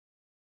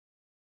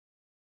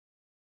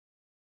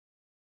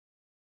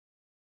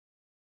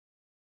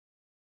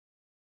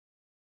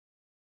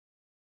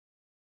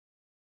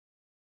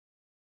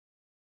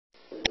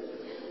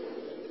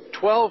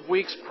12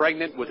 weeks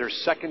pregnant with her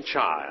second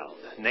child,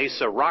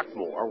 Nasa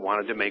Rockmore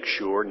wanted to make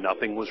sure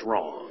nothing was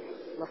wrong.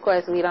 Of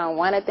course, we don't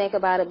want to think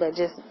about it, but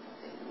just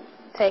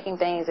taking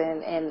things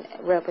in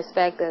real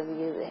perspective,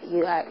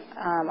 you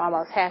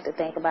almost have to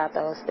think about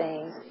those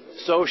things.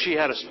 So she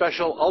had a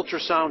special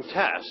ultrasound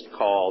test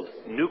called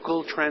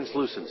Nuchal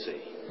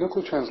Translucency.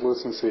 Nuchal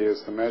translucency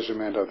is the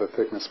measurement of the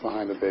thickness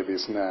behind the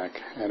baby's neck,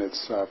 and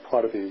it's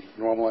part of the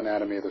normal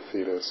anatomy of the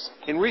fetus.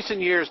 In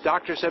recent years,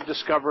 doctors have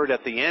discovered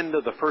at the end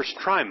of the first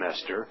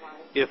trimester,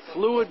 if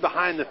fluid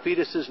behind the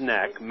fetus's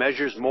neck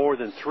measures more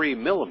than 3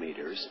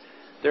 millimeters,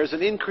 there's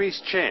an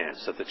increased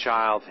chance that the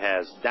child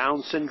has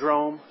Down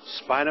syndrome,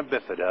 spina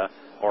bifida,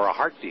 or a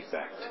heart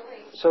defect.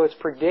 So it's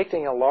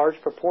predicting a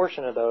large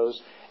proportion of those,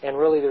 and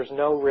really there's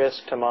no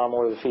risk to mom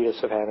or the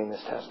fetus of having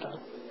this test done.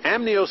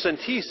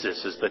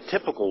 Amniocentesis is the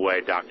typical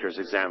way doctors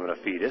examine a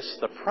fetus.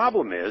 The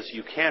problem is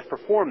you can't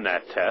perform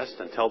that test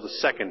until the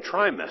second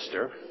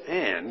trimester,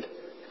 and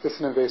it's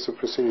an invasive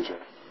procedure.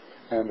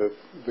 And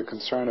the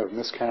concern of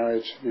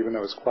miscarriage, even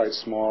though it's quite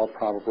small,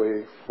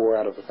 probably 4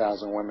 out of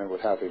 1,000 women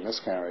would have a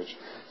miscarriage,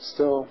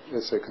 still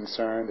it's a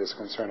concern. There's a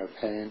concern of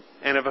pain.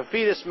 And if a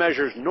fetus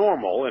measures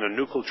normal in a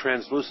nuchal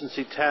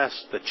translucency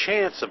test, the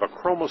chance of a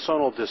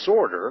chromosomal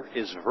disorder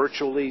is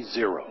virtually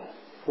 0.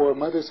 For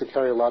mothers who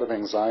carry a lot of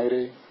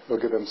anxiety, it'll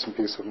give them some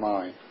peace of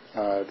mind.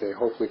 They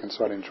hopefully can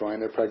start enjoying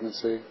their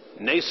pregnancy.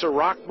 Nasa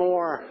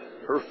Rockmore,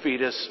 her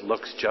fetus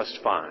looks just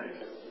fine.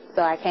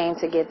 So I came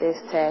to get this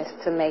test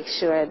to make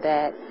sure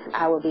that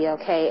I would be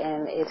okay,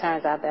 and it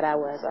turns out that I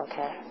was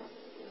okay.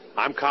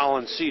 I'm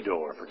Colin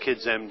Seedor for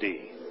Kids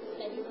MD.